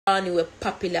Ivany were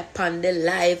popular upon the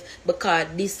live because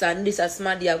this and this as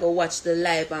Smaddy I go watch the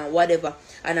live and whatever.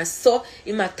 And I saw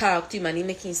him talk to him and he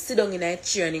make him sit down in a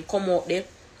chair and he come out there.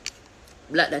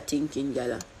 Black that thinking,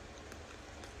 gala.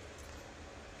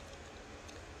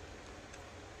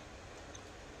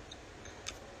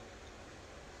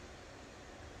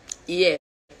 Yeah.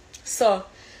 So,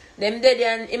 them dead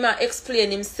and he might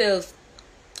explain himself.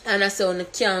 And I said, on the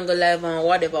can't go live and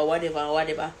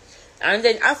whatever. And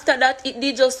then after that, it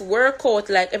did just work out.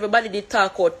 Like, everybody did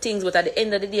talk out things. But at the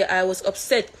end of the day, I was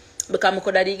upset. Because I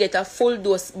could have get a full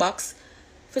dose box.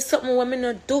 For something what I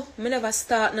not do. I never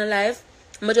start no live.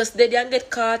 I just did and get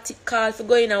called for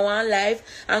going on one live.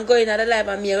 And going on the live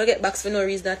and me I get box for no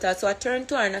reason at all. So I turned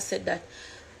to her and I said that.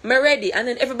 I'm ready. And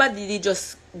then everybody did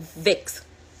just vex.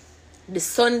 The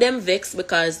son them vex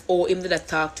because him did I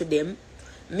talk to them.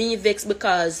 Me vex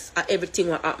because of everything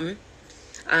what happened.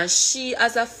 And she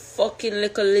as a fucking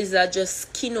little lizard just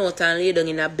skin out and lay down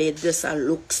in a bed just a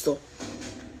look so.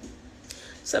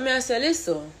 So me I say,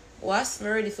 listen, wasp, me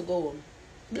ready for go home.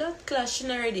 Blood class, she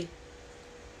not ready.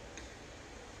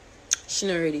 She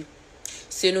not ready.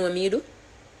 So you know what me do?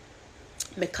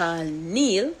 Me call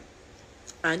Neil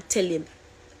and tell him.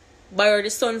 Borrow the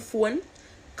son phone.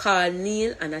 Call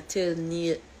Neil and I tell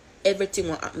Neil everything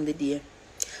what happened the day.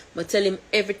 But tell him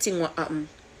everything what happened.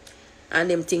 And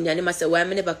them thing that he must say, why I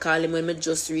never call him when I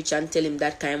just reach and tell him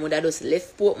that time when I just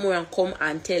left Portmore and come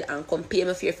and tell and come pay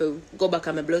me fear for go back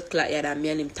on my blood clot yard and me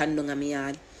and him turn down on my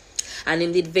yard. And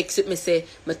him did vex with me say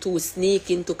me too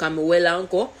sneaking to come well and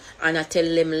go and I tell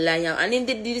him lie. And him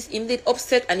did this, him did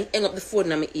upset and he hang up the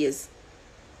phone on my ears.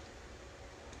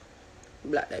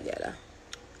 Black that girl.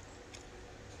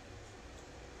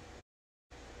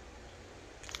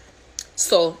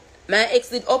 So my ex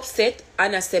did upset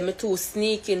and I said me too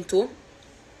sneaking too.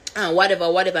 And whatever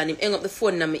and him hang up the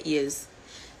phone on my ears.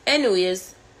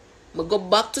 Anyways, I go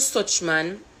back to such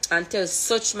man and tell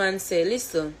such man say,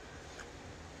 listen,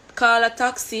 call a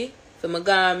taxi for me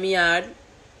go on my yard.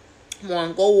 I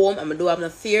want to go home and I do have no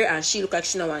fear and she look like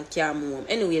she don't want to carry me home.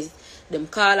 Anyways, them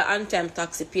call a on-time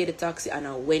taxi, pay the taxi and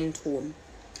I went home.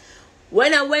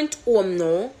 When I went home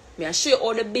now, me I show you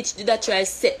how the bitch did that try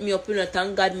set me up, you know,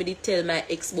 thank God me did tell my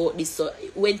ex about this. So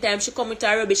when time she come with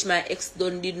her rubbish, my ex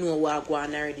did know what I go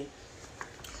on already.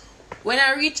 When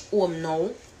I reach home now,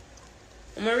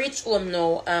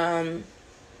 I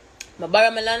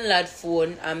borrow my landlord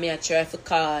phone and me I try to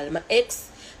call my ex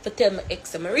to tell my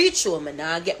ex I'm reach home and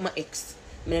I get my ex.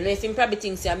 I don't know if him probably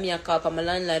thinks me I call for my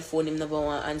landlord phone, him never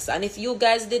want to answer. And if you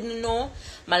guys didn't know,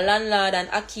 my landlord and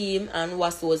Akeem and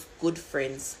was good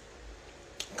friends.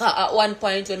 Cause at one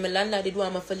point when my landlord did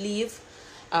want me to leave,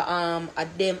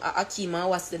 Akeem and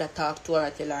was did I talk to her, I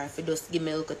tell her if you just give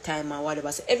me a little time or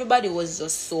whatever. So everybody was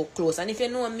just so close. And if you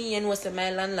know me, you know say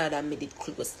my landlord and me did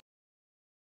close.